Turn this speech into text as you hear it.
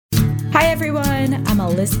Hi, everyone. I'm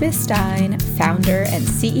Elizabeth Stein, founder and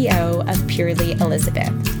CEO of Purely Elizabeth.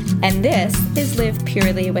 And this is Live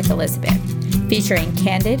Purely with Elizabeth, featuring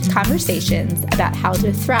candid conversations about how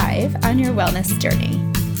to thrive on your wellness journey.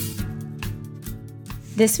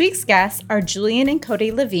 This week's guests are Julian and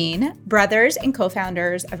Cody Levine, brothers and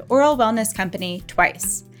co-founders of oral wellness company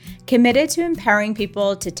Twice, committed to empowering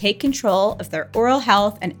people to take control of their oral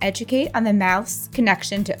health and educate on the mouth's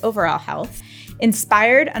connection to overall health.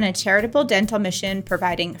 Inspired on a charitable dental mission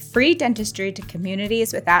providing free dentistry to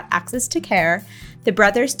communities without access to care, the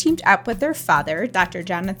brothers teamed up with their father, Dr.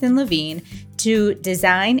 Jonathan Levine, to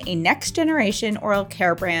design a next-generation oral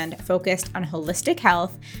care brand focused on holistic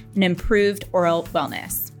health and improved oral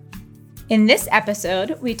wellness. In this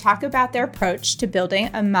episode, we talk about their approach to building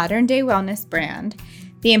a modern-day wellness brand,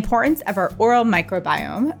 the importance of our oral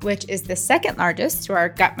microbiome, which is the second largest to our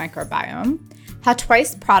gut microbiome, how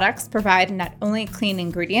Twice products provide not only clean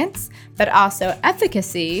ingredients, but also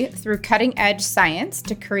efficacy through cutting-edge science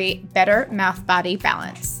to create better mouth-body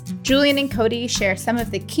balance. Julian and Cody share some of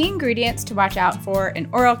the key ingredients to watch out for in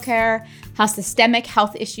oral care, how systemic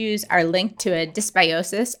health issues are linked to a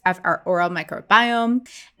dysbiosis of our oral microbiome,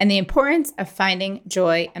 and the importance of finding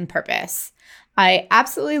joy and purpose. I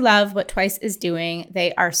absolutely love what Twice is doing.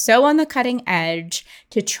 They are so on the cutting edge.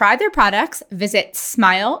 To try their products, visit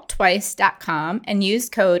smiletwice.com and use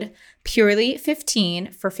code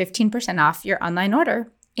PURELY15 for 15% off your online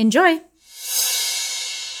order. Enjoy.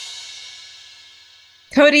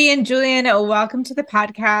 Cody and Julian, welcome to the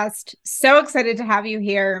podcast. So excited to have you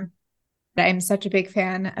here. I'm such a big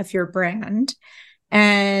fan of your brand.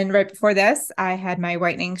 And right before this, I had my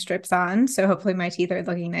whitening strips on. So hopefully my teeth are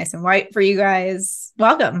looking nice and white for you guys.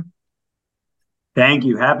 Welcome. Thank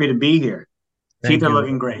you. Happy to be here. Teeth are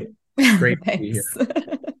looking great. Great to be here.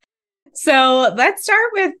 So let's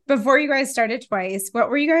start with, before you guys started Twice, what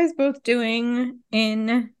were you guys both doing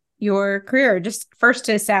in your career? Just first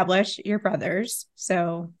to establish your brothers.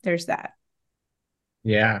 So there's that.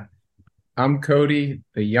 Yeah. I'm Cody,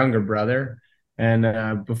 the younger brother.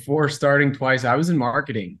 And before starting Twice, I was in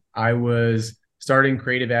marketing. I was starting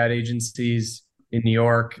creative ad agencies in New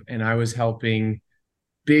York, and I was helping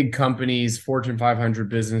big companies, Fortune 500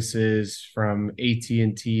 businesses, from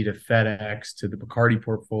AT&T to FedEx to the Bacardi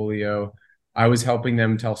portfolio. I was helping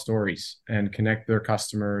them tell stories and connect their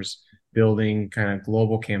customers, building kind of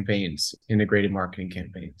global campaigns, integrated marketing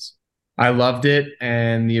campaigns. I loved it,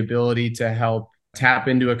 and the ability to help tap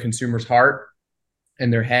into a consumer's heart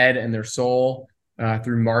and their head and their soul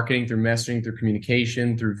through marketing, through messaging, through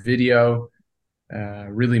communication, through video,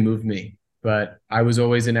 really moved me. But I was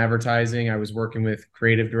always in advertising. I was working with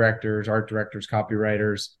creative directors, art directors,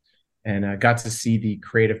 copywriters, and got to see the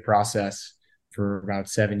creative process for about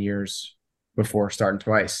 7 years before starting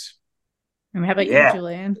Twice. And how about you,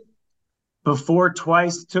 Julian? Before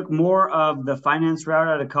Twice, took more of the finance route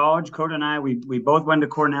out of college. Cody and I, we both went to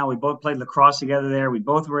Cornell. We both played lacrosse together there. We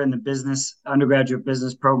both were in the undergraduate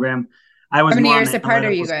business program. I was How many more years apart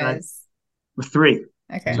are you guys? We're 3.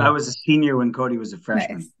 Okay. So I was a senior when Cody was a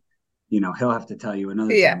freshman. Nice. You know, he'll have to tell you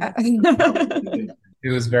another time. It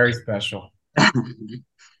was very special.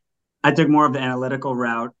 I took more of the analytical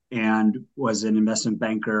route and was an investment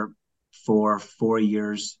banker for 4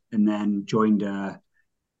 years, and then joined a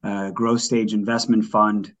growth stage investment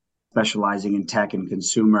fund specializing in tech and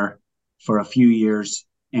consumer for a few years.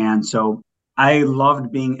 And so I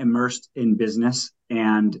loved being immersed in business,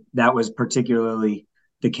 and that was particularly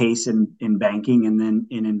the case in banking. And then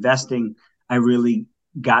in investing, I really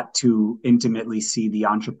got to intimately see the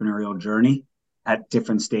entrepreneurial journey at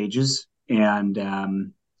different stages.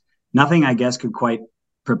 And nothing, I guess, could quite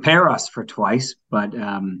prepare us for Twice, but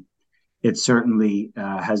it certainly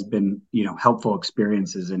has been, helpful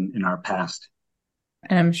experiences in our past.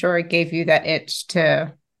 And I'm sure it gave you that itch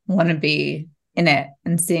to want to be in it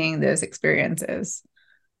and seeing those experiences.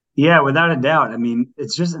 Yeah, without a doubt. I mean,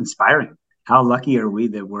 it's just inspiring. How lucky are we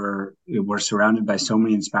that we're surrounded by so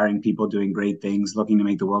many inspiring people doing great things, looking to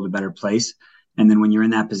make the world a better place. And then when you're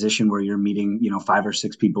in that position where you're meeting, 5 or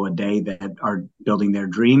 6 people a day that are building their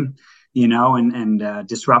dream, and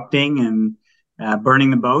disrupting and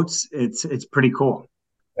burning the boats, it's pretty cool.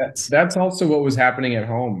 That's also what was happening at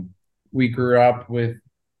home. We grew up with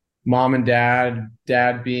mom and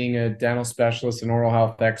dad being a dental specialist and oral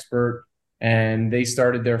health expert, and they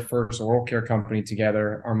started their first oral care company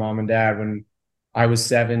together, our mom and dad, when I was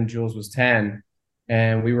 7, Jules was 10,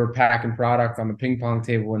 and we were packing product on the ping pong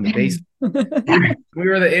table in the basement. We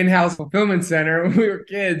were the in-house fulfillment center when we were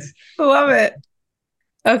kids. Love it.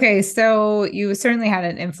 Okay, so you certainly had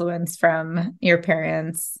an influence from your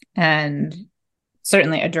parents, and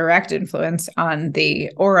certainly a direct influence on the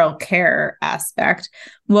oral care aspect.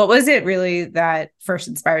 What was it really that first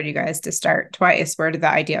inspired you guys to start Twice? Where did the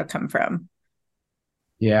idea come from?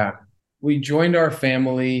 Yeah. We joined our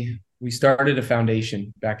family. We started a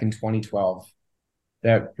foundation back in 2012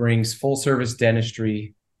 that brings full service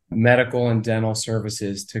dentistry, medical and dental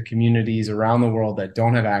services to communities around the world that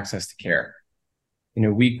don't have access to care.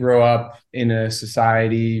 We grow up in a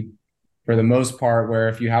society for the most part where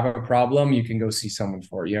if you have a problem, you can go see someone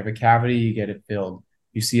for it. You have a cavity, you get it filled.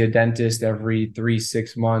 You see a dentist every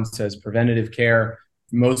 3-6 months as preventative care.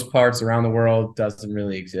 Most parts around the world doesn't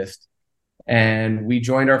really exist. And we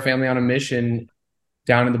joined our family on a mission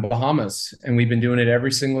down in the Bahamas, and we've been doing it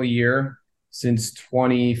every single year since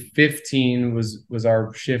 2015 was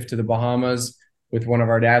our shift to the Bahamas with one of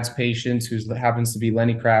our dad's patients, who happens to be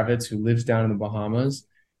Lenny Kravitz, who lives down in the Bahamas.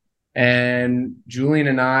 And Julian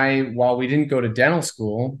and I, while we didn't go to dental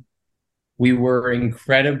school, we were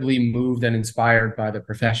incredibly moved and inspired by the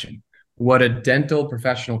profession. What a dental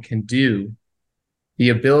professional can do, the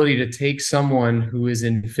ability to take someone who is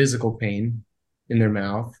in physical pain in their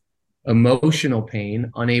mouth, emotional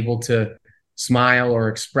pain, unable to smile or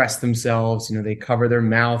express themselves. They cover their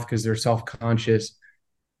mouth because they're self-conscious.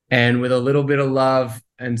 And with a little bit of love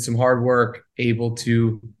and some hard work, able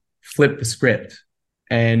to flip the script.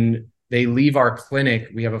 And they leave our clinic.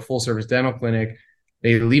 We have a full service dental clinic.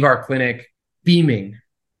 They leave our clinic beaming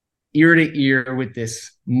ear to ear with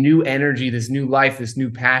this new energy, this new life, this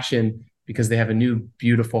new passion, because they have a new,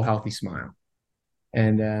 beautiful, healthy smile.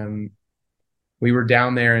 And we were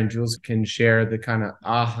down there, and Jules can share the kind of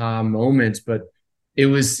aha moments, but it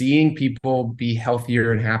was seeing people be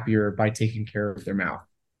healthier and happier by taking care of their mouth.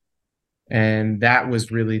 And that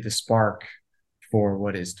was really the spark for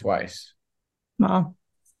what is Twice. Wow.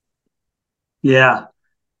 Yeah,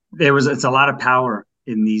 it's a lot of power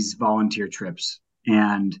in these volunteer trips.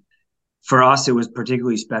 And for us, it was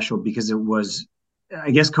particularly special because it was,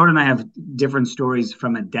 I guess Cody and I have different stories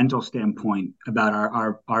from a dental standpoint about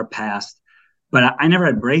our past, but I never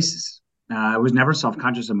had braces. I was never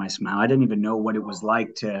self-conscious of my smile. I didn't even know what it was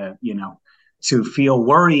like to feel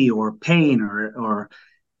worry or pain or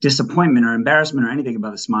disappointment or embarrassment or anything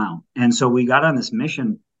about the smile. And so we got on this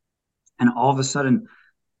mission, and all of a sudden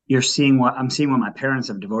I'm seeing what my parents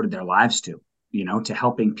have devoted their lives to, to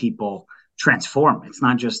helping people transform. It's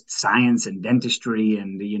not just science and dentistry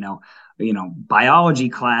and, biology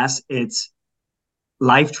class. It's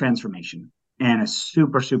life transformation, and a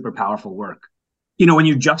super, super powerful work. When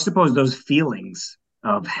you juxtapose those feelings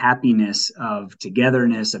of happiness, of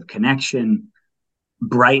togetherness, of connection,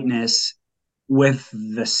 brightness, with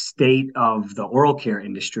the state of the oral care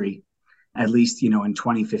industry, at least, in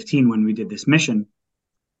 2015 when we did this mission,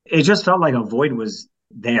 it just felt like a void was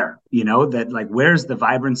there, that like, where's the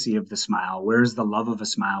vibrancy of the smile? Where's the love of a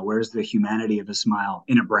smile? Where's the humanity of a smile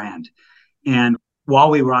in a brand? And while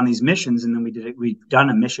we were on these missions, and then we've done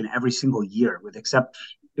a mission every single year with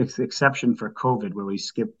exception for COVID, where we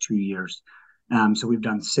skipped 2 years. So we've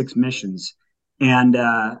done 6 missions. And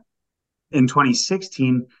in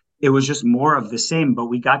 2016, it was just more of the same, but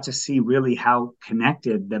we got to see really how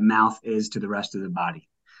connected the mouth is to the rest of the body.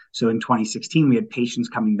 So in 2016, we had patients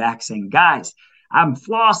coming back saying, guys, I'm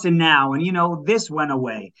flossing now, and this went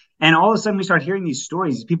away. And all of a sudden we start hearing these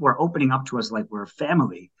stories. People are opening up to us like we're a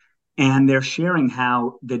family, and they're sharing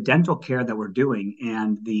how the dental care that we're doing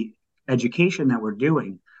and the education that we're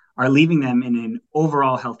doing are leaving them in an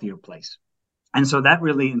overall healthier place. And so that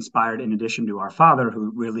really inspired, in addition to our father,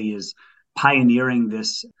 who really is pioneering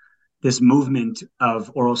this movement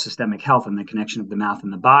of oral systemic health and the connection of the mouth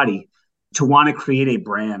and the body, to want to create a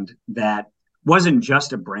brand that wasn't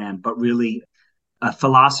just a brand, but really a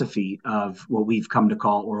philosophy of what we've come to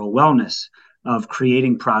call oral wellness, of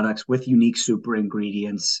creating products with unique super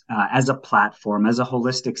ingredients as a platform, as a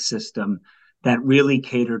holistic system that really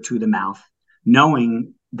cater to the mouth,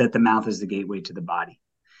 knowing that the mouth is the gateway to the body.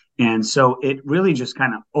 And so it really just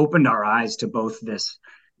kind of opened our eyes to both this,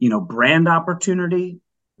 brand opportunity,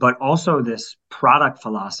 but also this product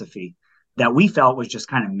philosophy that we felt was just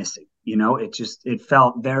kind of missing. It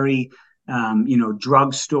felt very,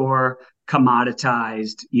 drugstore,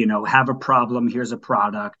 commoditized, have a problem, here's a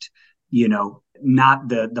product, not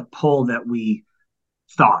the pull that we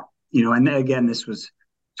thought, and again, this was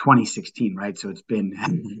 2016, right? So it's been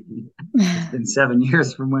 7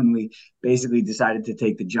 years from when we basically decided to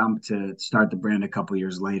take the jump to start the brand a couple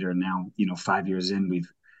years later. And now, 5 years in,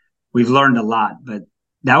 we've learned a lot, but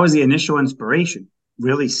that was the initial inspiration,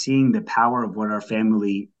 really seeing the power of what our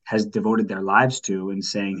family has devoted their lives to and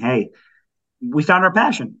saying, hey, we found our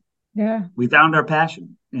passion. Yeah. we found our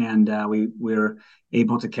passion, and we were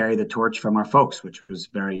able to carry the torch from our folks, which was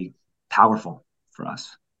very powerful for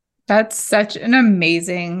us. That's such an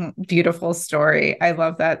amazing, beautiful story. I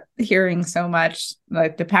love that, hearing so much,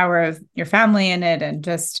 like the power of your family in it, and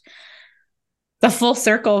just the full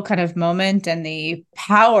circle kind of moment, and the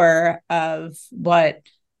power of what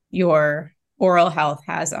your oral health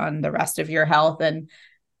has on the rest of your health. And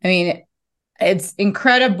I mean, it's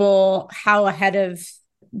incredible how ahead of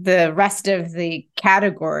the rest of the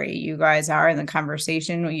category you guys are in the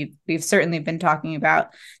conversation. We've certainly been talking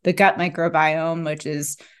about the gut microbiome, which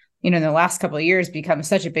is, in the last couple of years become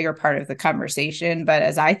such a bigger part of the conversation. But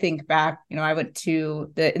as I think back, I went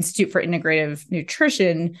to the Institute for Integrative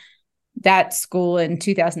Nutrition, that school, in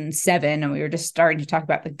 2007, and we were just starting to talk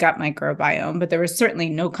about the gut microbiome, but there was certainly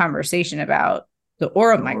no conversation about the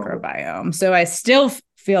oral microbiome. So I still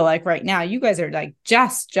feel like right now you guys are like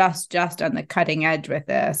just on the cutting edge with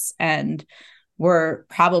this, and we're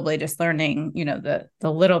probably just learning, the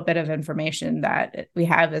little bit of information that we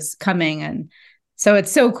have is coming. And so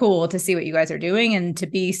it's so cool to see what you guys are doing, and to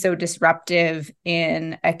be so disruptive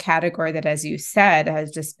in a category that, as you said,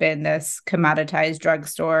 has just been this commoditized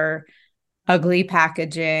drugstore, ugly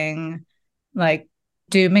packaging, like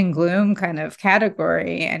doom and gloom kind of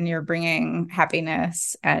category, and you're bringing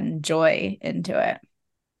happiness and joy into it.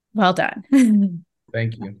 Well done.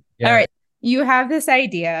 Thank you. Yeah. All right. You have this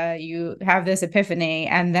idea, you have this epiphany,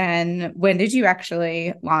 and then when did you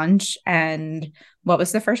actually launch, and what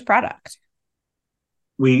was the first product?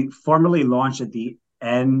 We formally launched at the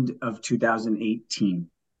end of 2018.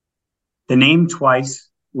 The name Twice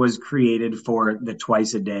was created for the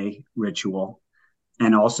twice a day ritual,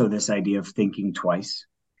 and also this idea of thinking twice.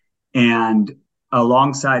 And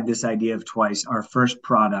alongside this idea of twice, our first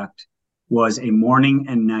product was a morning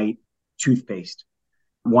and night toothpaste.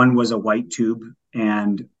 One was a white tube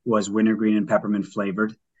and was wintergreen and peppermint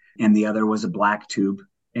flavored, and the other was a black tube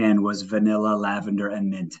and was vanilla, lavender, and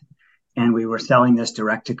mint. And we were selling this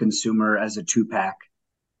direct to consumer as a 2-pack.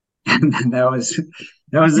 And that was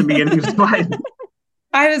the beginning of Twice.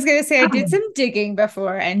 I was going to say, I did some digging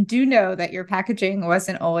before, and do know that your packaging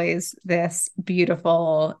wasn't always this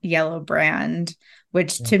beautiful yellow brand,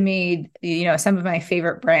 which to me, some of my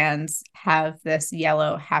favorite brands have this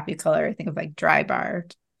yellow happy color. I think of like Dry Bar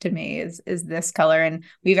to me is this color. And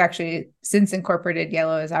we've actually since incorporated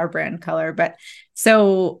yellow as our brand color. But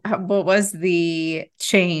so what was the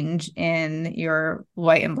change in your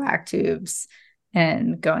white and black tubes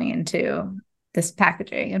and going into this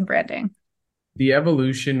packaging and branding? The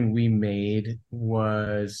evolution we made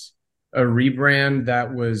was a rebrand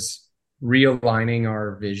that was realigning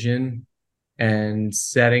our vision and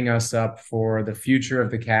setting us up for the future of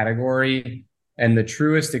the category and the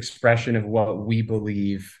truest expression of what we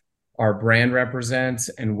believe our brand represents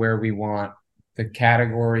and where we want the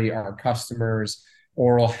category, our customers,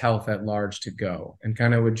 oral health at large to go. And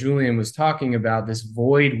kind of what Julian was talking about, this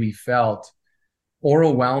void we felt,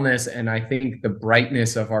 oral wellness, and I think the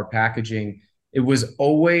brightness of our packaging, it was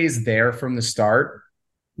always there from the start.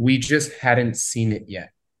 We just hadn't seen it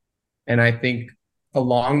yet. And I think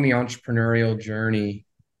along the entrepreneurial journey,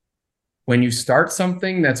 when you start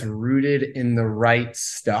something that's rooted in the right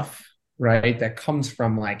stuff, right, that comes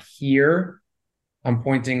from like here, I'm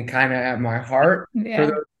pointing kind of at my heart.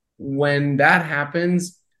 Yeah. When that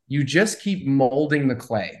happens, you just keep molding the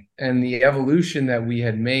clay. And the evolution that we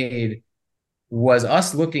had made was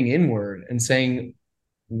us looking inward and saying,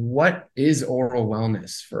 what is oral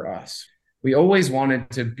wellness for us? We always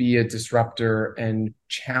wanted to be a disruptor and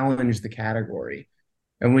challenge the category.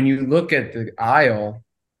 And when you look at the aisle,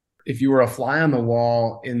 if you were a fly on the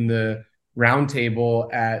wall in the round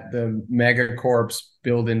table at the megacorps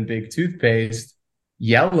building big toothpaste,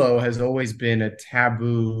 yellow has always been a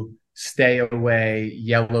taboo, stay away,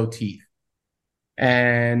 yellow teeth.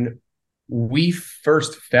 And we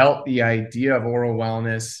first felt the idea of oral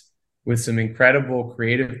wellness with some incredible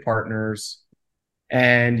creative partners.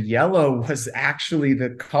 And yellow was actually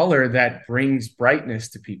the color that brings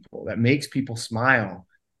brightness to people, that makes people smile.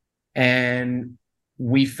 And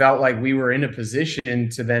we felt like we were in a position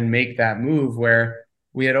to then make that move where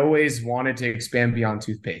we had always wanted to expand beyond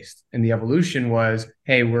toothpaste. And the evolution was,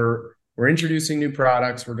 hey, we're introducing new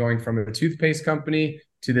products. We're going from a toothpaste company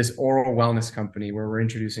to this oral wellness company where we're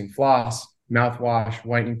introducing floss, mouthwash,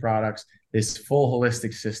 whitening products, this full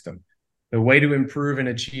holistic system. The way to improve and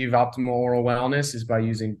achieve optimal oral wellness is by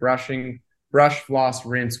using brush, floss,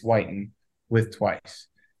 rinse, whiten with Twice.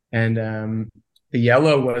 And the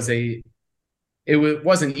yellow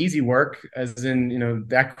wasn't easy work, as in,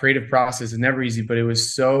 that creative process is never easy, but it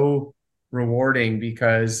was so rewarding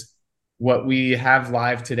because what we have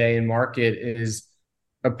live today in market is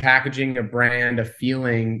a packaging, a brand, a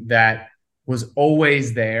feeling that was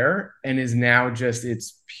always there and is now just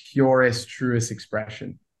its purest, truest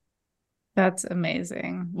expression. That's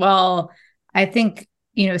amazing. Well, I think,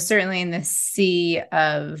 certainly in the sea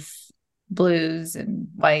of blues and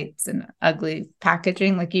whites and ugly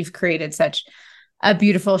packaging, like you've created such a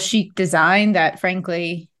beautiful chic design that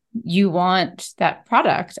frankly, you want that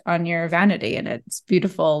product on your vanity, and it's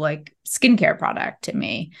beautiful, like skincare product to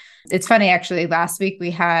me. It's funny, actually, last week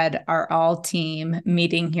we had our all team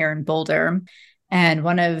meeting here in Boulder. And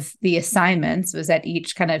one of the assignments was that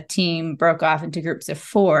each kind of team broke off into groups of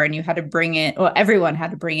 4, and you had to bring in, well, everyone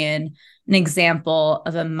had to bring in an example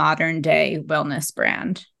of a modern day wellness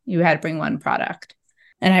brand. You had to bring one product.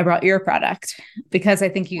 And I brought your product because I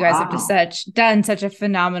think you guys have just done such a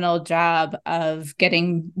phenomenal job of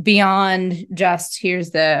getting beyond just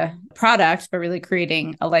here's the product, but really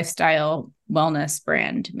creating a lifestyle wellness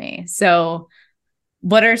brand to me. So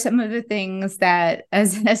what are some of the things that,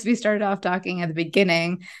 as we started off talking at the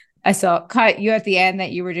beginning, I caught you at the end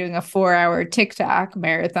that you were doing a 4-hour TikTok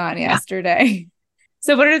marathon yesterday.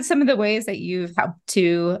 So what are some of the ways that you've helped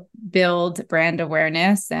to build brand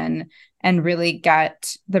awareness and really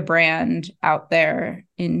got the brand out there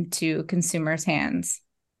into consumers' hands?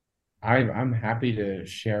 I'm happy to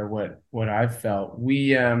share what I've felt.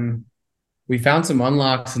 We found some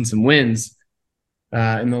unlocks and some wins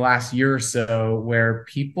in the last year or so where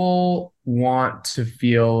people want to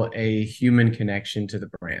feel a human connection to the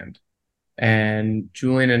brand. And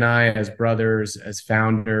Julian and I, as brothers, as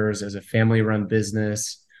founders, as a family-run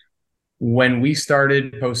business, when we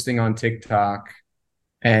started posting on TikTok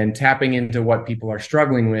and tapping into what people are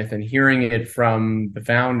struggling with and hearing it from the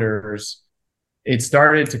founders, it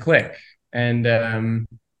started to click. And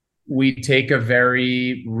we take a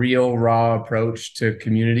very real, raw approach to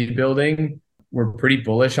community building. We're pretty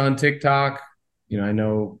bullish on TikTok. I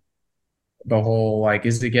know the whole, like,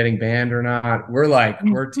 is it getting banned or not?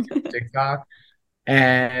 We're TikTok,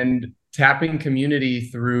 and tapping community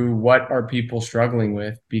through what are people struggling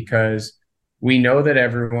with, because we know that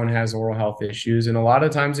everyone has oral health issues, and a lot of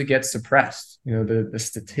times it gets suppressed. The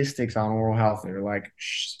statistics on oral health are like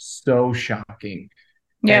so shocking.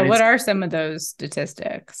 Yeah. What are some of those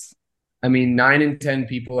statistics? 9 in 10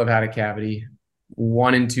 people have had a cavity.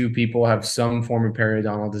 1 in 2 people have some form of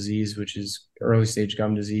periodontal disease, which is early stage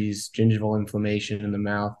gum disease, gingival inflammation in the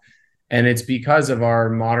mouth. And it's because of our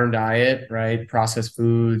modern diet, right? Processed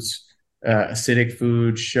foods, acidic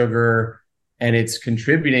food, sugar, and it's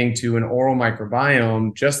contributing to an oral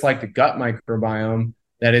microbiome, just like the gut microbiome,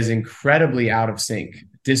 that is incredibly out of sync,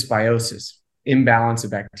 dysbiosis, imbalance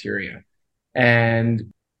of bacteria.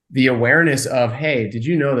 And the awareness of, hey, did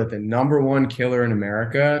you know that the #1 killer in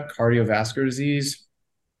America, cardiovascular disease,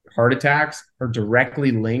 heart attacks, are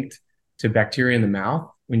directly linked to bacteria in the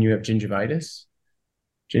mouth when you have gingivitis?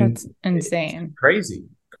 That's insane. It's crazy.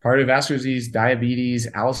 Cardiovascular disease, diabetes,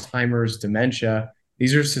 Alzheimer's, dementia.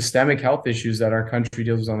 These are systemic health issues that our country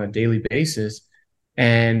deals with on a daily basis.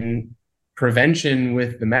 And prevention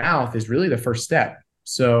with the mouth is really the first step.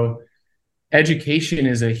 So education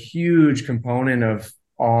is a huge component of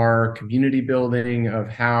our community building, of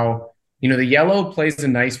how, the yellow plays a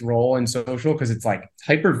nice role in social because it's like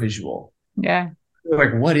hyper visual. Yeah.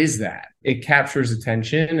 Like, what is that? It captures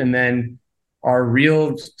attention. And then our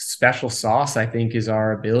real special sauce, I think, is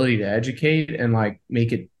our ability to educate and like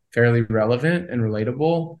make it fairly relevant and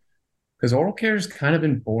relatable, because oral care has kind of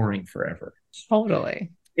been boring forever.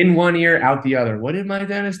 Totally. In one ear, out the other. What did my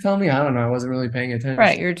dentist tell me? I don't know. I wasn't really paying attention.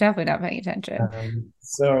 Right. You're definitely not paying attention.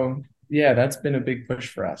 So yeah, that's been a big push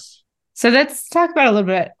for us. So let's talk about a little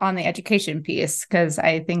bit on the education piece, because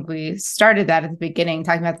I think we started that at the beginning,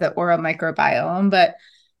 talking about the oral microbiome. But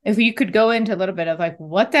if you could go into a little bit of like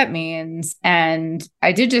what that means. And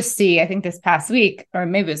I did just see, I think this past week, or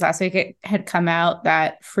maybe it was last week, it had come out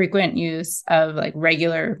that frequent use of like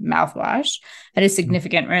regular mouthwash at a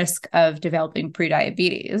significant risk of developing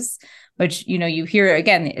prediabetes, which, you hear,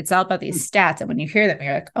 again, it's all about these stats. And when you hear them,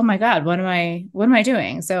 you're like, oh my God, what am I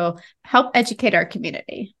doing? So help educate our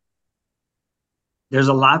community. There's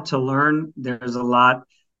a lot to learn. There's a lot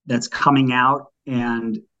that's coming out,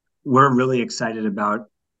 and we're really excited about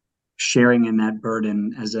sharing in that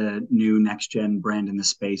burden as a new next-gen brand in the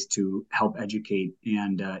space to help educate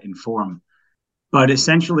and inform. But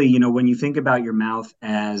essentially, when you think about your mouth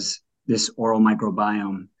as this oral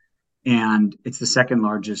microbiome, and it's the second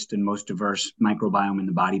largest and most diverse microbiome in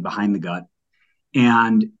the body behind the gut,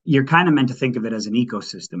 and you're kind of meant to think of it as an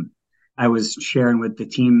ecosystem. I was sharing with the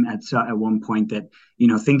team at one point that,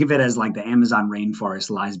 think of it as like the Amazon rainforest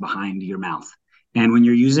lies behind your mouth. And when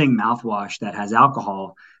you're using mouthwash that has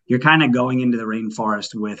alcohol, you're kind of going into the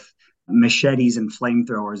rainforest with machetes and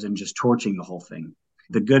flamethrowers and just torching the whole thing.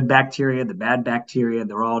 The good bacteria, the bad bacteria,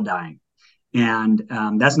 they're all dying. And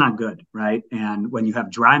that's not good, right? And when you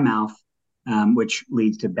have dry mouth, which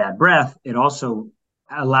leads to bad breath, it also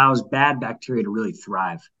allows bad bacteria to really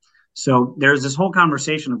thrive. So there's this whole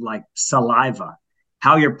conversation of like saliva,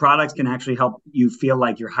 how your products can actually help you feel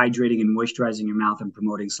like you're hydrating and moisturizing your mouth and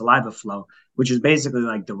promoting saliva flow, which is basically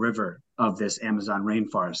like the river of this Amazon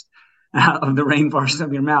rainforest, of the rainforest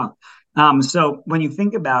of your mouth. So when you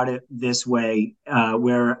think about it this way,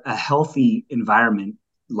 where a healthy environment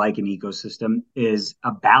like an ecosystem is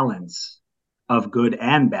a balance of good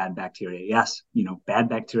and bad bacteria. Yes, bad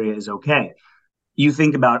bacteria is okay. You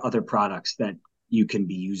think about other products that you can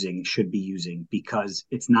be using, should be using, because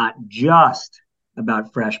it's not just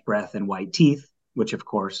about fresh breath and white teeth, which of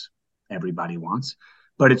course everybody wants,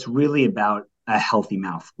 but it's really about a healthy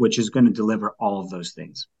mouth, which is going to deliver all of those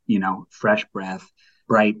things, fresh breath,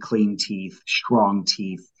 bright, clean teeth, strong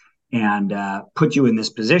teeth, and put you in this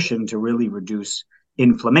position to really reduce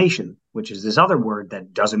inflammation, which is this other word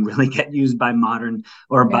that doesn't really get used by modern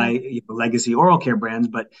or by legacy oral care brands,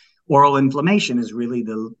 but oral inflammation is really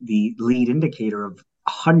the lead indicator of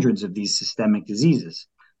hundreds of these systemic diseases.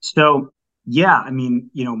 So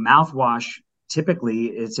mouthwash, typically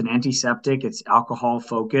it's an antiseptic, it's alcohol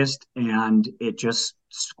focused, and it just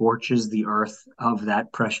scorches the earth of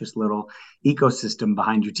that precious little ecosystem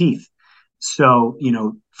behind your teeth. So,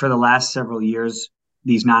 for the last several years,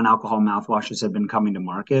 these non-alcohol mouthwashes have been coming to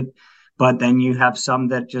market, but then you have some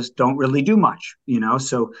that just don't really do much,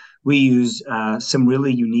 So we use some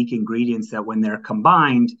really unique ingredients that when they're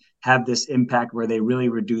combined have this impact where they really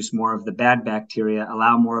reduce more of the bad bacteria,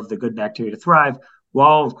 allow more of the good bacteria to thrive,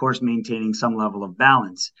 while of course maintaining some level of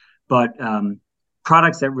balance. But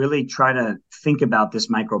products that really try to think about this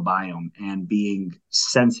microbiome and being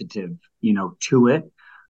sensitive, to it.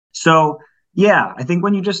 So yeah, I think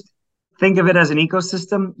when you just think of it as an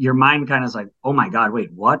ecosystem, your mind kind of is like, oh my God,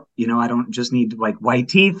 wait, what? I don't just need like white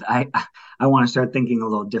teeth. I want to start thinking a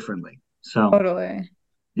little differently. So totally.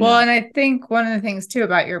 Yeah. Well, and I think one of the things too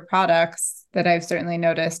about your products that I've certainly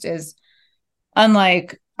noticed is,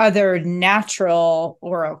 unlike other natural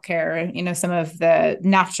oral care, some of the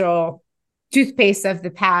natural toothpaste of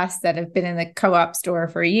the past that have been in the co-op store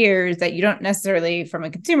for years that you don't necessarily, from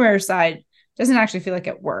a consumer side, doesn't actually feel like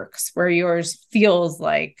it works, where yours feels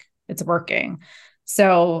like it's working.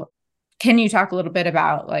 So can you talk a little bit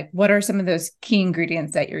about like, what are some of those key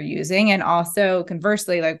ingredients that you're using? And also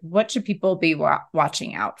conversely, like what should people be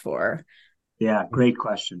watching out for? Yeah, great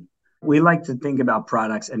question. We like to think about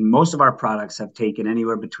products, and most of our products have taken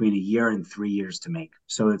anywhere between a year and 3 years to make.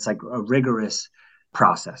 So it's like a rigorous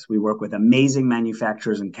process. We work with amazing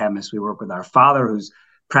manufacturers and chemists. We work with our father, who's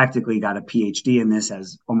practically got a PhD in this,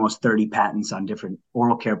 has almost 30 patents on different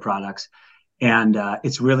oral care products. And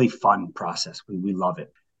it's really fun process. We love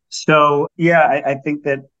it. So yeah, I think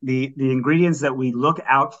that the ingredients that we look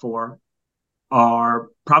out for are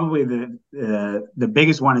probably the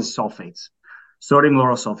biggest one is sulfates, sodium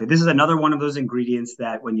lauryl sulfate. This is another one of those ingredients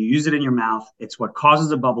that when you use it in your mouth, it's what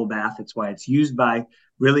causes a bubble bath. It's why it's used by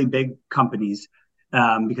really big companies,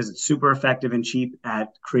 because it's super effective and cheap at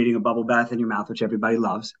creating a bubble bath in your mouth, which everybody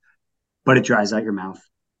loves. But it dries out your mouth,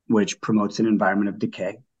 which promotes an environment of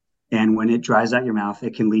decay. And when it dries out your mouth,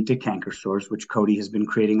 it can lead to canker sores, which Cody has been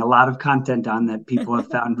creating a lot of content on that people have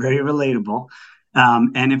found very relatable.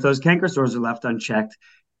 And if those canker sores are left unchecked,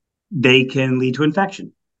 they can lead to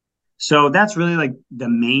infection. So that's really like the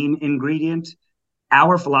main ingredient.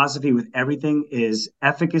 Our philosophy with everything is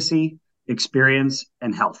efficacy, experience,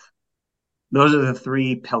 and health. Those are the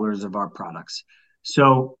three pillars of our products.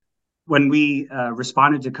 So when we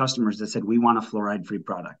responded to customers that said, we want a fluoride-free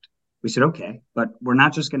product, we said, okay, but we're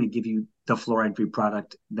not just going to give you the fluoride-free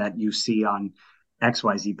product that you see on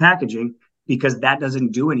XYZ packaging, because that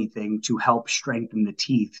doesn't do anything to help strengthen the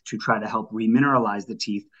teeth, to try to help remineralize the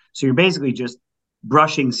teeth. So you're basically just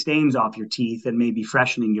brushing stains off your teeth and maybe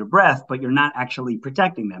freshening your breath, but you're not actually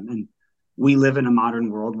protecting them. And we live in a modern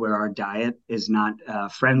world where our diet is not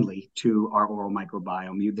friendly to our oral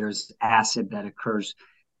microbiome. There's acid that occurs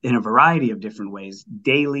in a variety of different ways,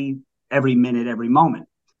 daily, every minute, every moment.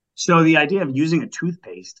 So the idea of using a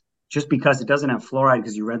toothpaste, just because it doesn't have fluoride,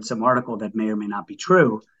 because you read some article that may or may not be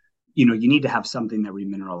true, you need to have something that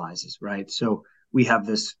remineralizes, right? So we have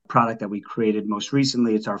this product that we created most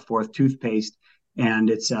recently. It's our fourth toothpaste, and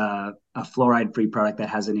it's a fluoride-free product that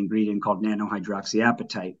has an ingredient called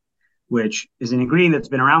nanohydroxyapatite, which is an ingredient that's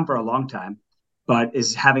been around for a long time, but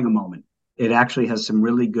is having a moment. It actually has some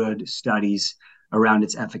really good studies around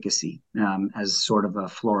its efficacy as sort of a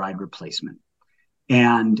fluoride replacement.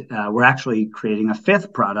 And we're actually creating a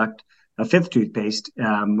fifth product, a fifth toothpaste,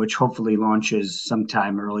 which hopefully launches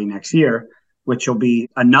sometime early next year, which will be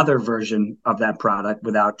another version of that product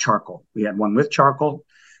without charcoal. We had one with charcoal,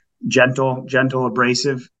 gentle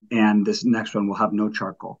abrasive, and this next one will have no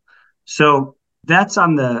charcoal. So that's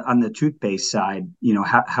on the toothpaste side,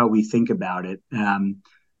 how we think about it.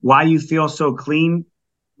 Why you feel so clean?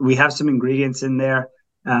 We have some ingredients in there.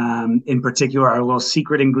 In particular, our little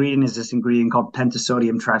secret ingredient is this ingredient called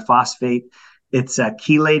pentasodium triphosphate. It's a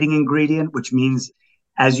chelating ingredient, which means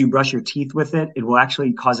as you brush your teeth with it, it will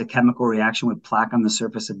actually cause a chemical reaction with plaque on the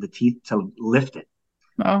surface of the teeth to lift it.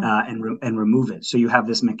 And remove it. So you have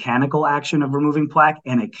this mechanical action of removing plaque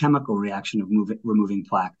and a chemical reaction of removing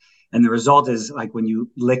plaque. And the result is like when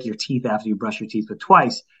you lick your teeth after you brush your teeth with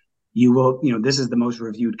Twice, you will, this is the most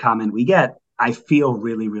reviewed comment we get. I feel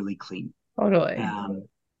really, really clean. Totally.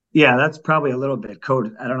 Yeah, that's probably a little bit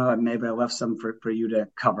code. I don't know. Maybe I left some for you to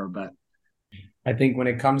cover, but I think when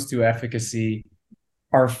it comes to efficacy,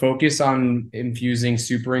 our focus on infusing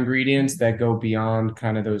super ingredients that go beyond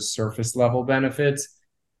kind of those surface level benefits.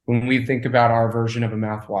 When we think about our version of a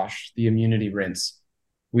mouthwash, the immunity rinse,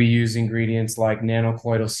 we use ingredients like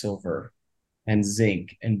nanocolloidal silver and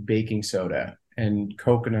zinc and baking soda and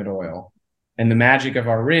coconut oil. And the magic of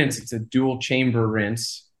our rinse, it's a dual chamber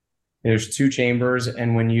rinse. There's two chambers,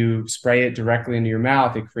 and when you spray it directly into your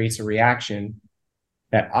mouth, it creates a reaction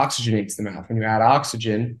that oxygenates the mouth. When you add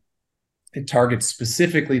oxygen, it targets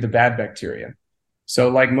specifically the bad bacteria. So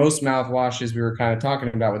like most mouthwashes we were kind of talking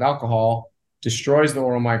about with alcohol, destroys the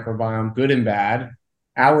oral microbiome, good and bad.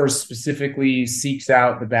 Ours specifically seeks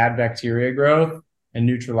out the bad bacteria growth and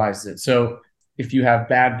neutralizes it. So if you have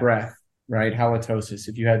bad breath, right, halitosis,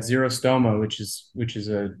 if you had xerostoma, which is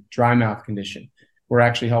a dry mouth condition, we're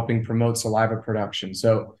actually helping promote saliva production.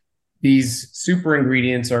 So these super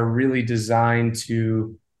ingredients are really designed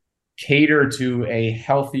to cater to a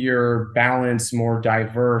healthier, balanced, more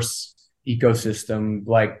diverse ecosystem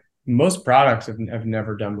like most products have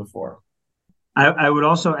never done before. I would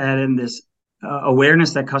also add in this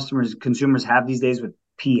awareness that consumers have these days with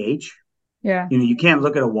pH. Yeah. You can't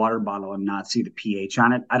look at a water bottle and not see the pH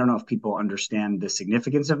on it. I don't know if people understand the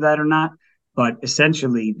significance of that or not, but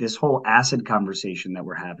essentially this whole acid conversation that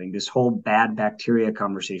we're having, this whole bad bacteria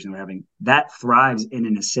conversation we're having, that thrives in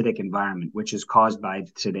an acidic environment, which is caused by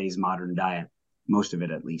today's modern diet, most of it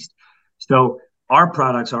at least. So our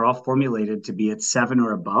products are all formulated to be at 7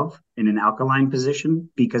 or above in an alkaline position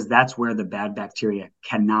because that's where the bad bacteria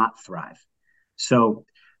cannot thrive. So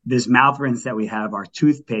this mouth rinse that we have, our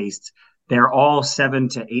toothpastes, they're all 7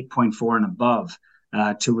 to 8.4 and above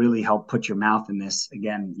to really help put your mouth in this,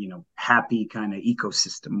 again, happy kind of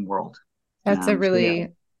ecosystem world. That's a really,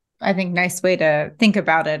 I think, nice way to think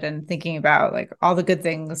about it, and thinking about like all the good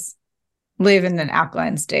things live in an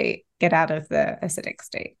alkaline state, get out of the acidic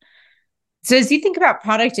state. So as you think about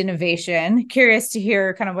product innovation, curious to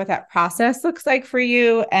hear kind of what that process looks like for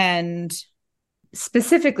you, and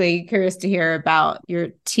specifically curious to hear about your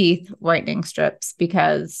teeth whitening strips,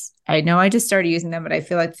 because I know I just started using them, but I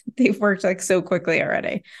feel like they've worked like so quickly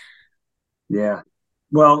already. Yeah.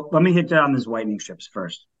 Well, let me hit down on these whitening strips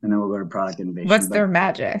first, and then we'll go to product innovation. What's their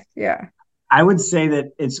magic? Yeah. I would say that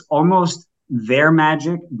it's almost their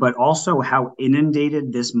magic, but also how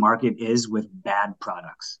inundated this market is with bad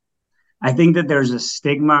products. I think that there's a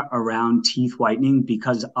stigma around teeth whitening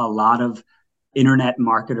because a lot of internet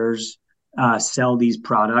marketers sell these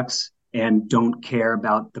products and don't care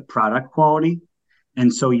about the product quality.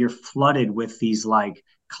 And so you're flooded with these like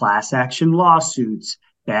class action lawsuits,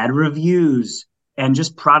 bad reviews, and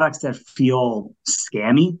just products that feel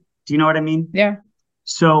scammy. Do you know what I mean? Yeah.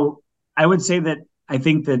 So I would say that I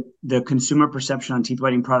think that the consumer perception on teeth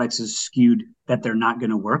whitening products is skewed, that they're not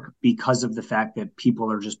going to work because of the fact that people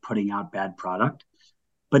are just putting out bad product.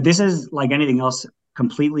 But this is like anything else,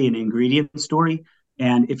 completely an ingredient story.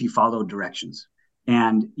 And if you follow directions,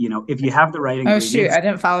 and if you have the right ingredients. Oh shoot, I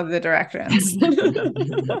didn't follow the directions.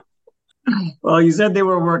 Well, you said they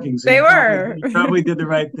were working, so you probably did the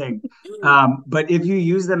right thing. But if you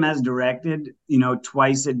use them as directed,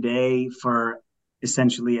 twice a day for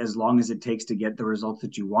essentially as long as it takes to get the results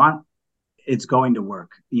that you want, it's going to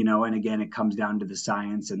work. And again, it comes down to the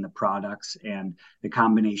science and the products and the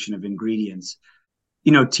combination of ingredients.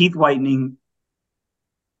 Teeth whitening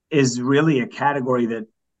is really a category that,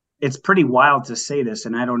 it's pretty wild to say this,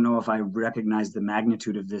 and I don't know if I recognized the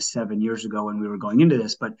magnitude of this 7 years ago when we were going into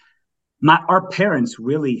this, but our parents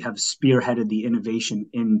really have spearheaded the innovation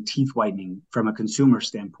in teeth whitening from a consumer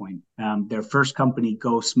standpoint. Their first company,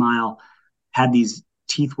 Go Smile, had these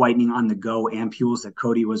teeth whitening on the go ampules that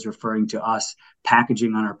Cody was referring to us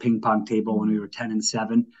packaging on our ping pong table when we were 10 and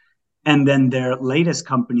 7. And then their latest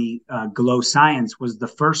company, Glow Science, was the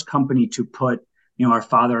first company to put, our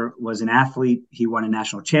father was an athlete. He won a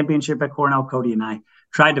national championship at Cornell. Cody and I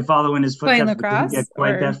tried to follow in his footsteps, but didn't get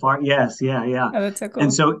quite that far. Yes, yeah. Oh, that's so cool.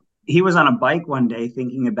 And so he was on a bike one day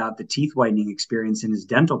thinking about the teeth whitening experience in his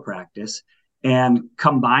dental practice and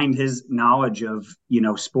combined his knowledge of,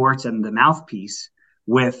 sports and the mouthpiece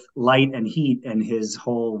with light and heat and his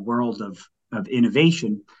whole world of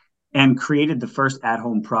innovation, and created the first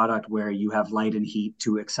at-home product where you have light and heat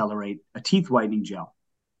to accelerate a teeth whitening gel.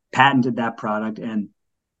 Patented that product, and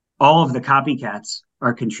all of the copycats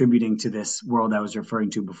are contributing to this world I was referring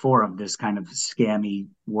to before, of this kind of scammy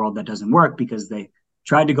world that doesn't work because they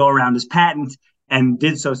tried to go around his patent and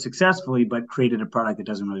did so successfully, but created a product that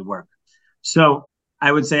doesn't really work. So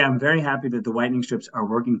I would say I'm very happy that the whitening strips are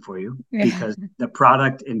working for you, because the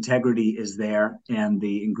product integrity is there and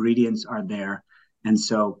the ingredients are there. And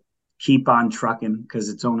so keep on trucking, because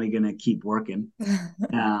it's only going to keep working.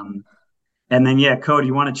 And then, Cody,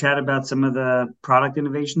 you want to chat about some of the product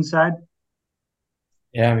innovation side?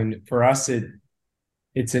 Yeah, I mean, for us,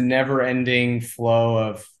 it's a never-ending flow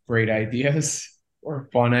of great ideas or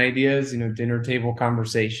fun ideas. Dinner table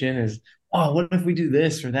conversation is, oh, what if we do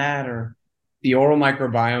this or that? Or the oral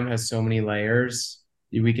microbiome has so many layers.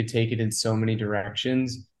 We could take it in so many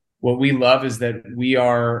directions. What we love is that we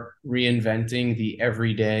are reinventing the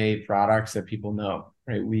everyday products that people know,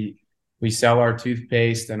 right? We sell our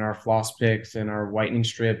toothpaste and our floss picks and our whitening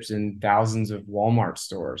strips in thousands of Walmart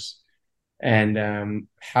stores. And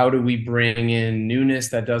how do we bring in newness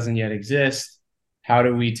that doesn't yet exist? How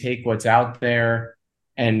do we take what's out there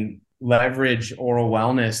and leverage oral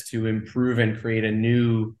wellness to improve and create a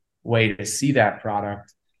new way to see that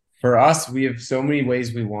product? For us, we have so many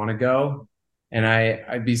ways we want to go. And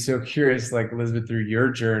I'd be so curious, like Elizabeth, through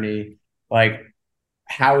your journey, like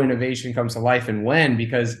how innovation comes to life and when,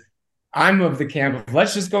 because I'm of the camp of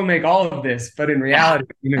let's just go make all of this. But in reality,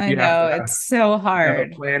 I know it's so hard.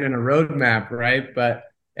 Have a plan and a roadmap, right? But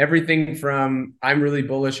everything from, I'm really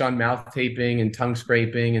bullish on mouth taping and tongue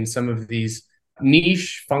scraping and some of these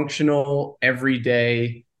niche, functional,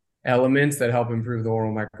 everyday elements that help improve the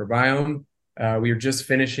oral microbiome. We are just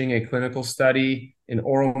finishing a clinical study in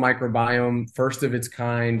oral microbiome, first of its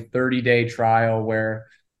kind, 30-day trial where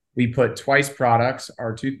we put Twice products,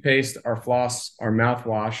 our toothpaste, our floss, our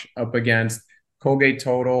mouthwash, up against Colgate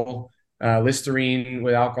Total, Listerine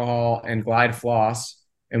with alcohol, and Glide Floss.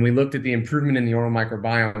 And we looked at the improvement in the oral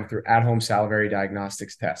microbiome through at-home salivary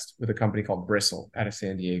diagnostics test with a company called Bristle out of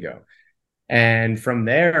San Diego. And from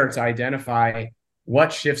there, to identify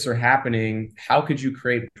what shifts are happening, how could you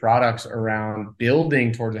create products around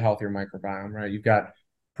building towards a healthier microbiome, right? You've got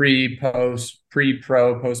pre-pro,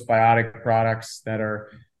 postbiotic products that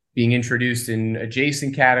are being introduced in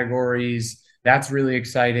adjacent categories. That's really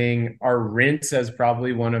exciting. Our rinse as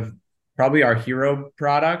probably our hero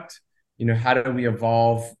product. How do we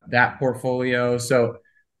evolve that portfolio? So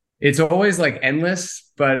it's always like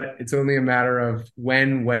endless, but it's only a matter of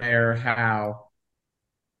when, where, how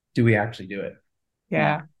do we actually do it?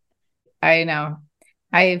 Yeah, I know.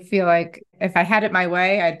 I feel like if I had it my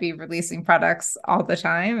way, I'd be releasing products all the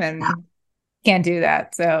time and can't do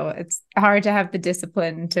that. So it's hard to have the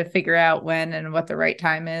discipline to figure out when and what the right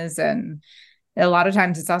time is. And a lot of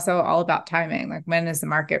times it's also all about timing. Like, when is the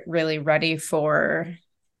market really ready for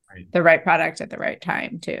the right product at the right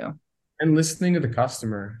time too? And listening to the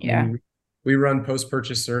customer. Yeah. We run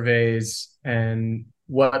post-purchase surveys, and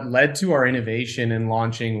what led to our innovation in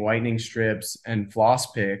launching whitening strips and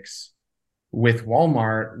floss picks with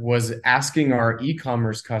Walmart was asking our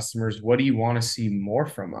e-commerce customers, what do you want to see more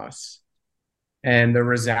from us? And the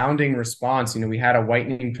resounding response, we had a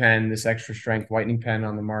whitening pen, this extra strength whitening pen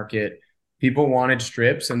on the market. People wanted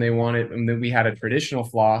strips, and then we had a traditional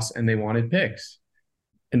floss, and they wanted picks.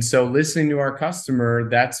 And so listening to our customer,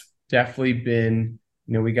 that's definitely been,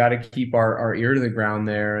 we got to keep our ear to the ground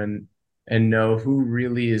there and know who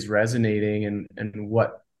really is resonating and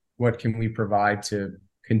what can we provide to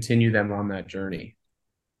continue them on that journey.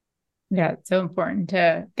 Yeah, it's so important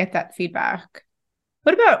to get that feedback.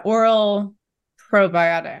 What about oral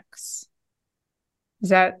probiotics? Is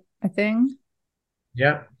that a thing?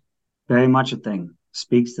 Yeah. Very much a thing.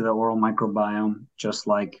 Speaks to the oral microbiome, just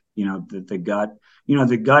like, the gut.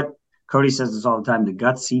 The gut, Cody says this all the time, the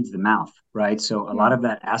gut seeds the mouth, right? So a lot of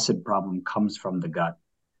that acid problem comes from the gut.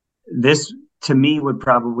 This, to me, would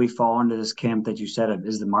probably fall into this camp that you said of,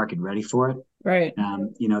 is the market ready for it? Right.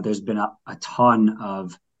 There's been a ton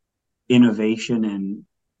of innovation and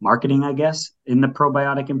marketing, I guess, in the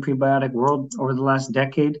probiotic and prebiotic world over the last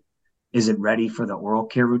decade. Is it ready for the oral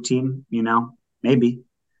care routine? Maybe.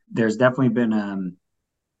 There's definitely been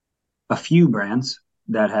a few brands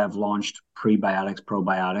that have launched prebiotics,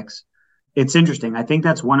 probiotics. It's interesting. I think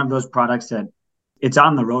that's one of those products that it's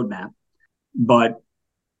on the roadmap, but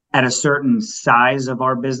at a certain size of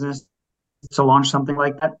our business to launch something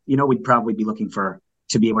like that, we'd probably be looking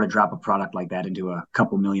to be able to drop a product like that into a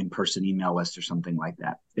couple million person email list or something like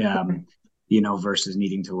that, versus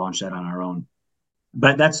needing to launch that on our own.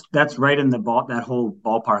 But that's right in that whole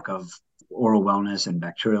ballpark of oral wellness and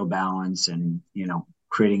bacterial balance and,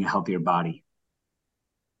 creating a healthier body.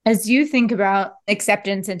 As you think about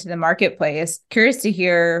acceptance into the marketplace, curious to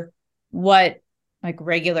hear what like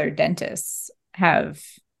regular dentists have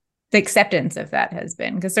the acceptance of that has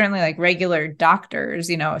been, because certainly like regular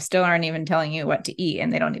doctors, still aren't even telling you what to eat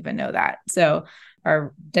and they don't even know that. So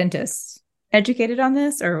are dentists educated on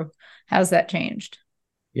this, or how's that changed?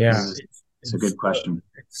 Yeah, it's a good question.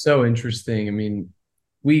 It's so interesting. I mean,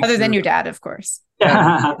 other than your dad, of course.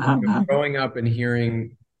 Growing up and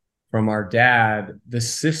hearing from our dad, the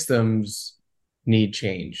systems need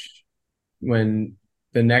change. When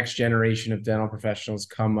the next generation of dental professionals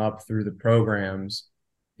come up through the programs,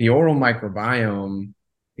 the oral microbiome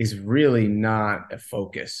is really not a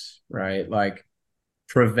focus, right? Like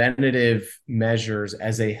preventative measures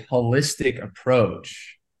as a holistic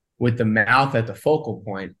approach with the mouth at the focal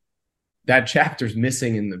point, that chapter's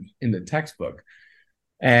missing in the textbook.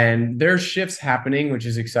 And there's shifts happening, which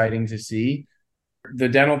is exciting to see. The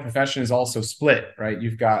dental profession is also split, right?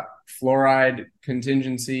 You've got fluoride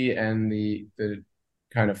contingency and the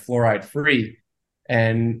kind of fluoride free.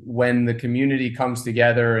 And when the community comes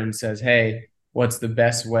together and says, hey, what's the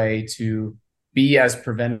best way to be as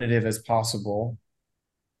preventative as possible?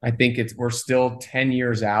 I think we're still 10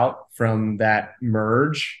 years out from that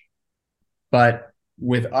merge. But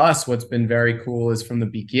with us, what's been very cool is from the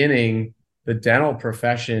beginning, the dental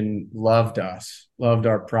profession loved us, loved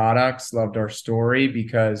our products, loved our story,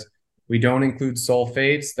 because we don't include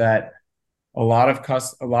sulfates that a lot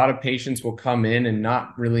of patients will come in and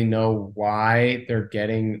not really know why they're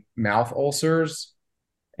getting mouth ulcers.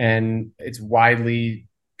 And it's widely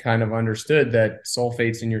kind of understood that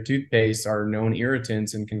sulfates in your toothpaste are known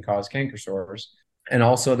irritants and can cause canker sores. And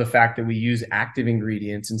also the fact that we use active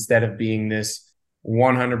ingredients instead of being this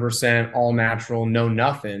 100% all natural, no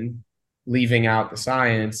nothing, leaving out the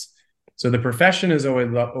science. So the profession has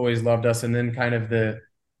always loved us. And then kind of the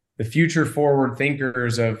future forward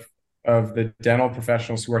thinkers of the dental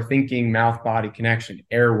professionals who are thinking mouth-body connection,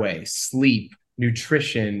 airway, sleep,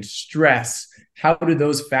 nutrition, stress. How do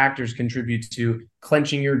those factors contribute to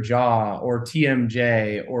clenching your jaw or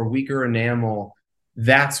TMJ or weaker enamel?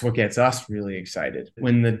 That's what gets us really excited.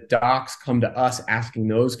 When the docs come to us asking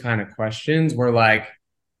those kind of questions, we're like,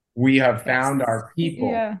 we have found our people.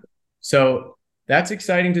 Yeah. So that's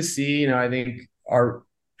exciting to see. I think our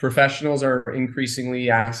professionals are increasingly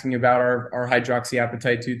asking about our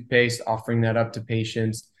hydroxyapatite toothpaste, offering that up to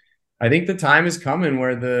patients. I think the time is coming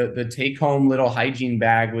where the take-home little hygiene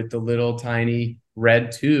bag with the little tiny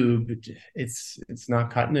red tube, it's not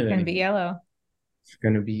cutting it. It's going to be yellow. It's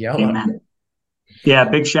going to be yellow. Amen. Yeah,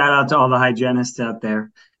 big shout out to all the hygienists out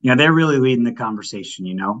there. They're really leading the conversation.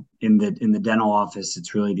 In the dental office,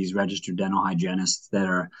 it's really these registered dental hygienists that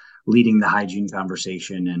are leading the hygiene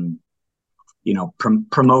conversation and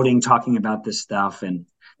promoting, talking about this stuff, and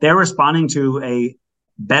they're responding to a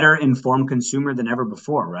better informed consumer than ever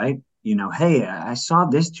before, right? Hey, I saw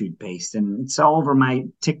this toothpaste and it's all over my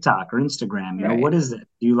TikTok or Instagram. Right. What is it?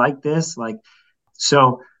 Do you like this?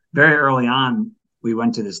 So very early on, we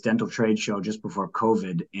went to this dental trade show just before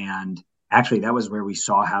COVID. And actually that was where we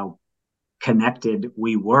saw how connected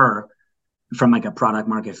we were from like a product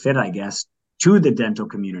market fit, I guess, to the dental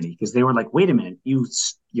community. Because they were like, wait a minute,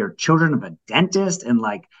 you're children of a dentist and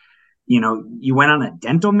you went on a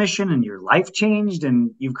dental mission and your life changed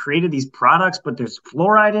and you've created these products, but there's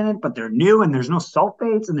fluoride in it, but they're new and there's no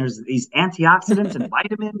sulfates and there's these antioxidants and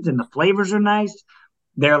vitamins and the flavors are nice.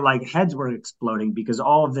 Their heads were exploding because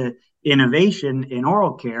all of the innovation in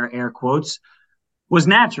oral care, air quotes, was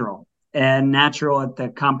natural at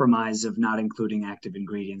the compromise of not including active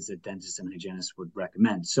ingredients that dentists and hygienists would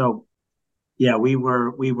recommend. So yeah, we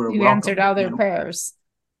were You answered all their prayers.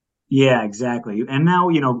 Yeah, exactly. And now,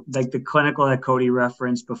 the clinical that Cody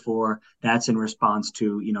referenced before, that's in response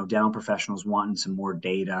to, dental professionals wanting some more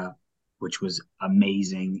data, which was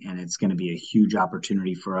amazing. And it's going to be a huge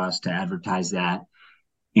opportunity for us to advertise that.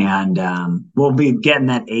 And we'll be getting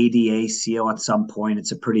that ADA seal at some point.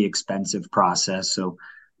 It's a pretty expensive process. So,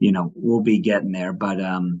 we'll be getting there. But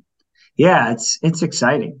yeah, it's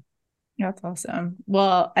exciting. That's awesome.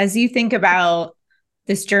 Well, as you think about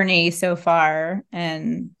this journey so far,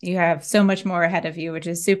 and you have so much more ahead of you, which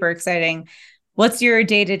is super exciting, what's your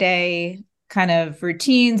day-to-day kind of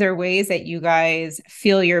routines or ways that you guys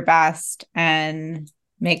feel your best and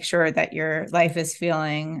make sure that your life is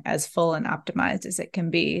feeling as full and optimized as it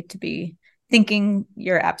can be to be thinking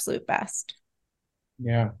your absolute best?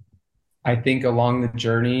 Yeah. I think along the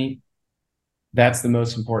journey, that's the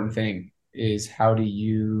most important thing is how do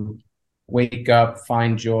you wake up,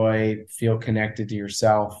 find joy, feel connected to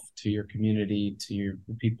yourself, to your community, to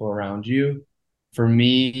the people around you. For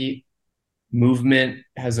me, movement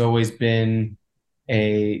has always been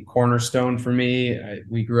a cornerstone for me.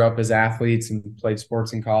 We grew up as athletes and played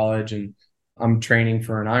sports in college, and I'm training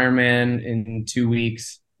for an Ironman in 2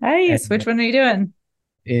 weeks. Nice. And Which one are you doing?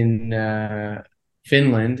 in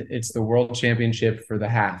Finland, it's the world championship for the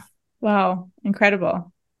half. Wow.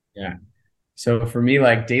 Incredible. Yeah. So for me,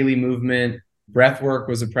 like daily movement, breath work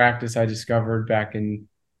was a practice I discovered back in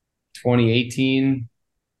 2018,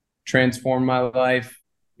 transformed my life.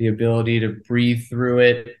 The ability to breathe through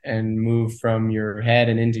it and move from your head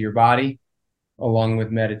and into your body, along with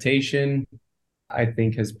meditation, I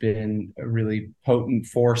think has been a really potent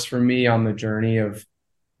force for me on the journey of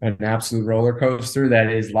an absolute roller coaster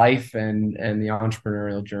that is life and the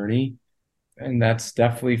entrepreneurial journey. And that's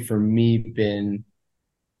definitely for me been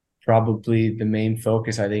probably the main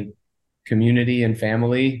focus. I think community and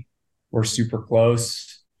family, we're super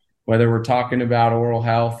close. Whether we're talking about oral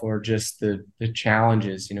health or just the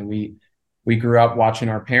challenges, we grew up watching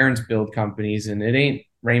our parents build companies, and it ain't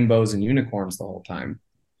rainbows and unicorns the whole time.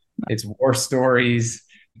 It's war stories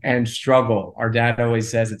and struggle. Our dad always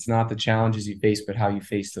says it's not the challenges you face, but how you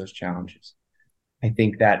face those challenges. I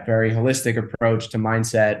think that very holistic approach to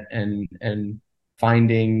mindset and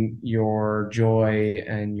finding your joy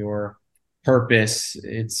and your purpose,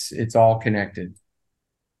 it's all connected.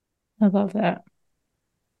 I love that.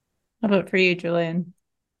 How about for you, Julian?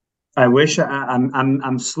 I wish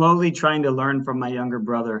I'm slowly trying to learn from my younger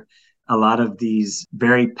brother a lot of these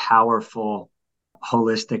very powerful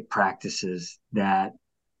holistic practices that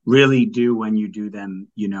really do, when you do them,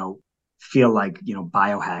 feel like,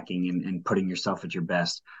 biohacking and putting yourself at your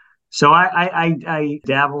best. So I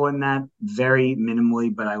dabble in that very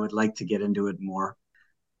minimally, but I would like to get into it more.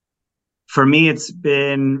 For me, it's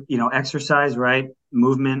been, exercise, right?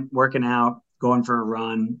 Movement, working out, going for a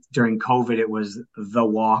run. During COVID, it was the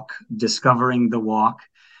walk, discovering the walk.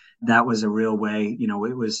 That was a real way,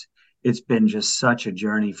 it's been just such a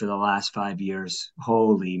journey for the last 5 years.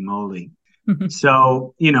 Holy moly.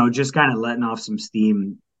 So, just kind of letting off some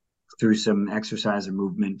steam through some exercise and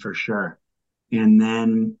movement for sure. And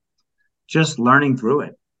then just learning through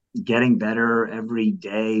it, getting better every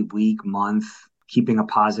day, week, month, keeping a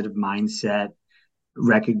positive mindset,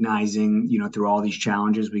 recognizing, through all these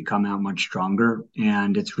challenges, we come out much stronger.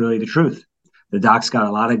 And it's really the truth. The doc's got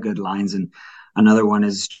a lot of good lines. And another one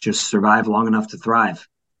is just survive long enough to thrive.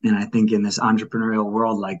 And I think in this entrepreneurial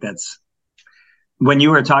world, like that's when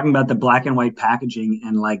you were talking about the black and white packaging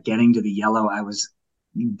and like getting to the yellow, I was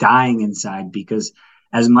dying inside because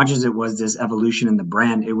as much as it was this evolution in the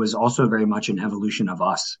brand, it was also very much an evolution of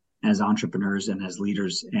us as entrepreneurs and as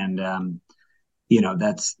leaders. And,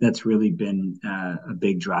 that's really been a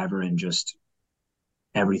big driver in just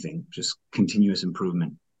everything, just continuous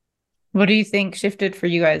improvement. What do you think shifted for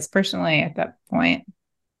you guys personally at that point?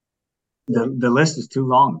 The list is too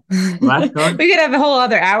long. We could have a whole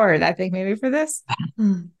other hour, I think, maybe for this.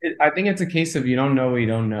 I think it's a case of you don't know what you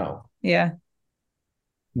don't know. Yeah.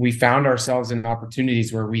 We found ourselves in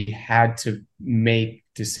opportunities where we had to make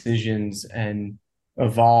decisions and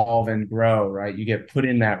evolve and grow, right? You get put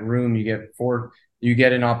in that room, you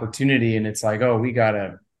get an opportunity, and it's like, oh, we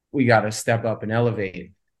gotta step up and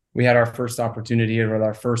elevate. We had our first opportunity with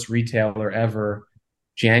our first retailer ever.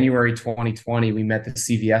 January 2020, we met the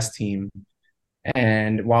CVS team.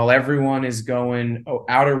 And while everyone is going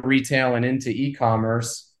out of retail and into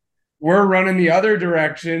e-commerce, we're running the other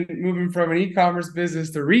direction, moving from an e-commerce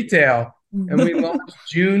business to retail. And we launched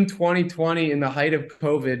June 2020 in the height of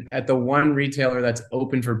COVID at the one retailer that's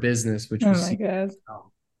open for business, which was CVS.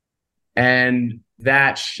 And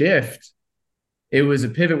that shift, it was a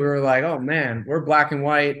pivot. We were like, oh man, we're black and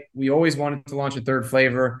white. We always wanted to launch a third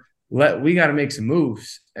flavor. We got to make some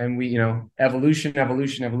moves. And we, evolution,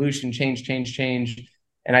 change.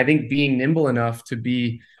 And I think being nimble enough to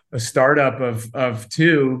be a startup of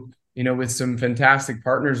two, with some fantastic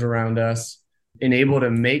partners around us, and able to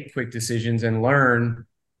make quick decisions and learn.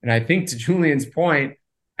 And I think to Julian's point,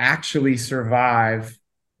 actually survive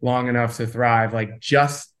long enough to thrive. Like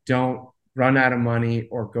just don't run out of money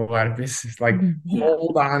or go out of business. Like Yeah.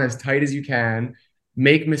 hold on as tight as you can,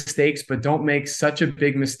 make mistakes, but don't make such a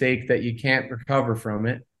big mistake that you can't recover from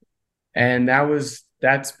it. And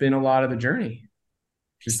that's been a lot of the journey,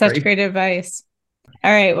 which is Such great. great advice.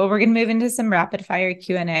 All right, well, we're going to move into some rapid fire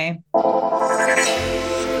Q&A.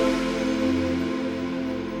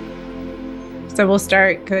 So we'll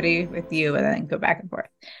start, Cody, with you and then go back and forth.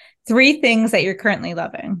 3 things that you're currently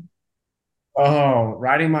loving. Oh,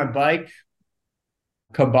 riding my bike,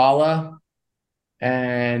 Kabbalah,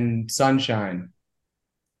 and sunshine.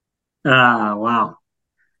 Wow.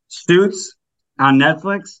 Suits on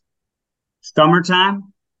Netflix,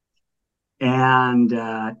 Summertime, and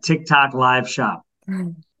TikTok live shop.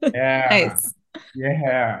 Yeah. Nice.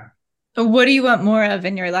 Yeah. What do you want more of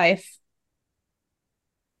in your life?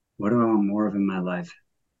 What do I want more of in my life?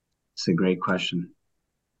 It's a great question.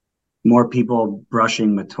 More people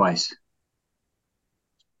brushing with Twice.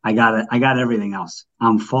 I got everything else.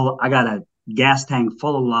 I got a gas tank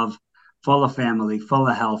full of love, full of family, full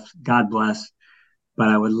of health. God bless. But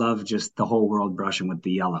I would love just the whole world brushing with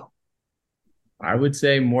the yellow. I would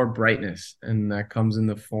say more brightness, and that comes in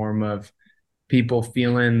the form of people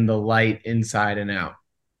feeling the light inside and out.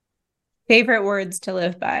 Favorite words to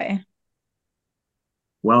live by?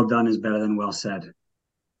 Well done is better than well said.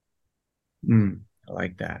 I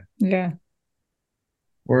like that. Yeah.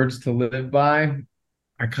 Words to live by.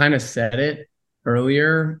 I kind of said it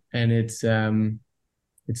earlier, and it's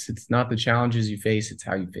not the challenges you face, it's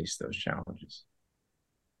how you face those challenges.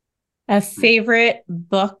 A favorite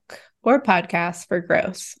book or podcast for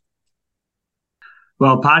growth?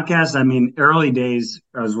 Well, podcast, I mean, early days,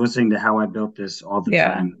 I was listening to How I Built This all the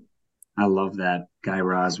time. I love that guy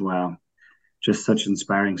Roswell. Just such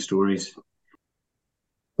inspiring stories.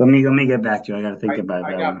 Let me get back to you. I got to think about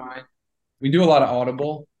that. I got mine. We do a lot of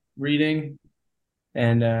Audible reading,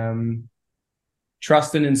 and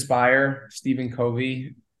Trust and Inspire. Stephen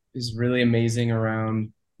Covey is really amazing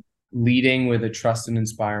around leading with a trust and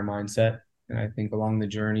inspire mindset. And I think along the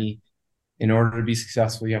journey, in order to be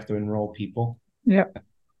successful, you have to enroll people. Yep.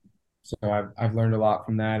 So I've learned a lot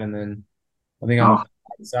from that. And then I think on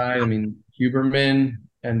the side, I mean, Huberman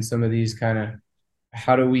and some of these kind of,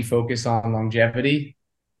 how do we focus on longevity?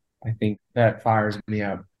 I think that fires me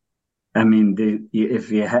up. I mean,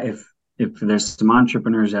 if there's some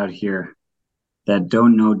entrepreneurs out here that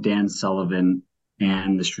don't know Dan Sullivan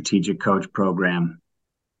and the Strategic Coach program,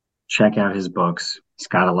 check out his books. He's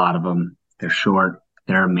got a lot of them. They're short.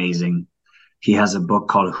 They're amazing. He has a book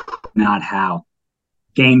called Who Not How.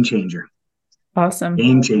 Game changer. Awesome.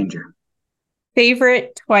 Game changer.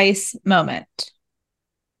 Favorite Twice moment?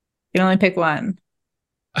 You can only pick one.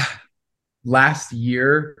 Last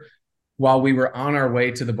year, while we were on our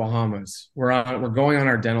way to the Bahamas, we're going on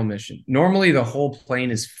our dental mission. Normally, the whole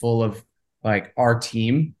plane is full of like our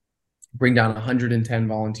team. Bring down 110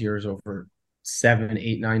 volunteers over 7,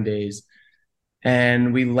 8, 9 days.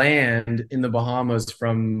 And we land in the Bahamas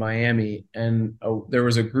from Miami. And there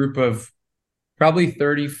was a group of probably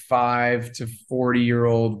 35 to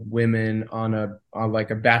 40-year-old women on like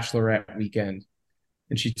a bachelorette weekend.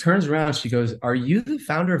 And she turns around, she goes, "Are you the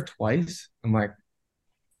founder of Twice?" I'm like,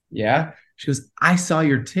 "Yeah." She goes, "I saw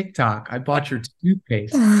your TikTok. I bought your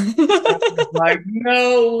toothpaste." I was like,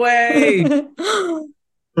 no way.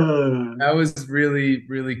 That was really,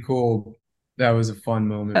 really cool. That was a fun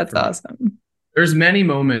moment. That's awesome. There's many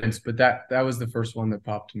moments, but that was the first one that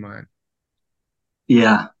popped to mind.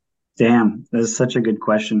 Yeah. Damn. That's such a good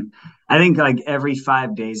question. I think like every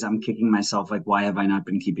 5 days I'm kicking myself like, why have I not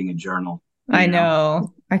been keeping a journal? I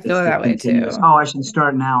know. I feel that way too. Oh, I should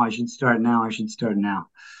start now. I should start now.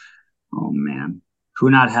 Oh man. Who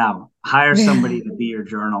not how? Hire somebody to be your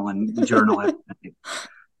journal and journal everything.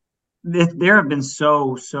 There have been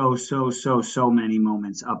so many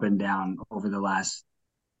moments up and down over the last,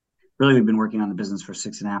 really, we've been working on the business for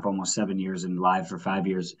 6.5, almost 7 years, and live for 5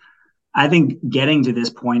 years. I think getting to this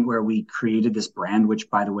point where we created this brand, which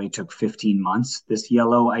by the way took 15 months, this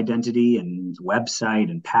yellow identity and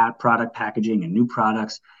website and product packaging and new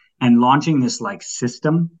products, and launching this like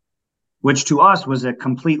system, which to us was a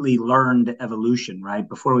completely learned evolution, right?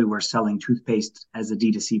 Before we were selling toothpaste as a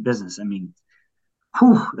D2C business. I mean,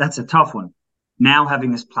 that's a tough one. Now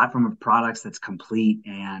having this platform of products that's complete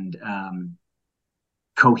and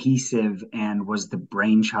cohesive and was the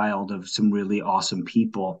brainchild of some really awesome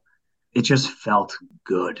people, it just felt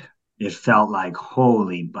good. It felt like,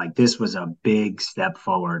 holy, like this was a big step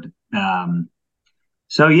forward.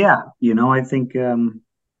 So yeah, I think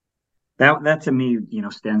that to me,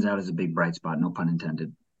 stands out as a big bright spot, no pun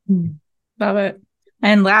intended. Love it.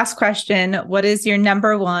 And last question, what is your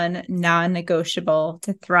number one non-negotiable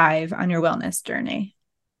to thrive on your wellness journey?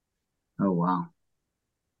 Oh, wow.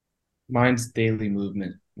 Mine's daily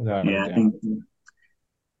movement, without a Yeah, I doubt. think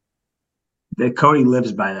that Cody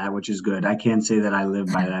lives by that, which is good. I can't say that I live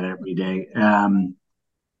by that every day.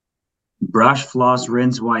 Brush, floss,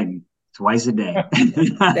 rinse, whiten twice a day.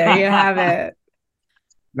 There you have it.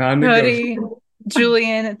 Non-negotiable. Cody,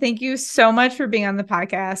 Julian, thank you so much for being on the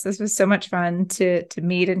podcast. This was so much fun to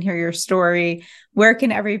meet and hear your story. Where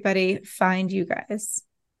can everybody find you guys?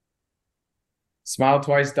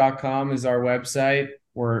 Smiletwice.com is our website.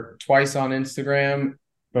 We're Twice on Instagram,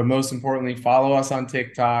 but most importantly, follow us on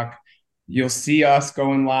TikTok. You'll see us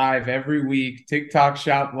going live every week. TikTok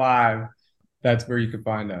Shop Live. That's where you can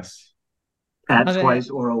find us. At Love Twice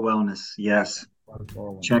it. Oral Wellness. Yes.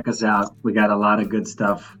 Check us out. We got a lot of good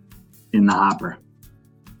stuff in the hopper.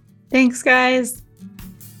 Thanks, guys.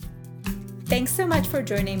 Thanks so much for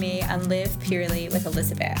joining me on Live Purely with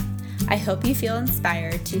Elizabeth. I hope you feel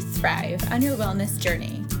inspired to thrive on your wellness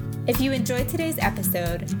journey. If you enjoyed today's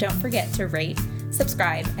episode, don't forget to rate,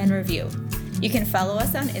 subscribe, and review. You can follow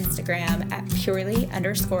us on Instagram at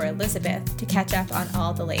purely_Elizabeth to catch up on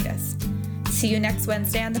all the latest. See you next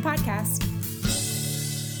Wednesday on the podcast.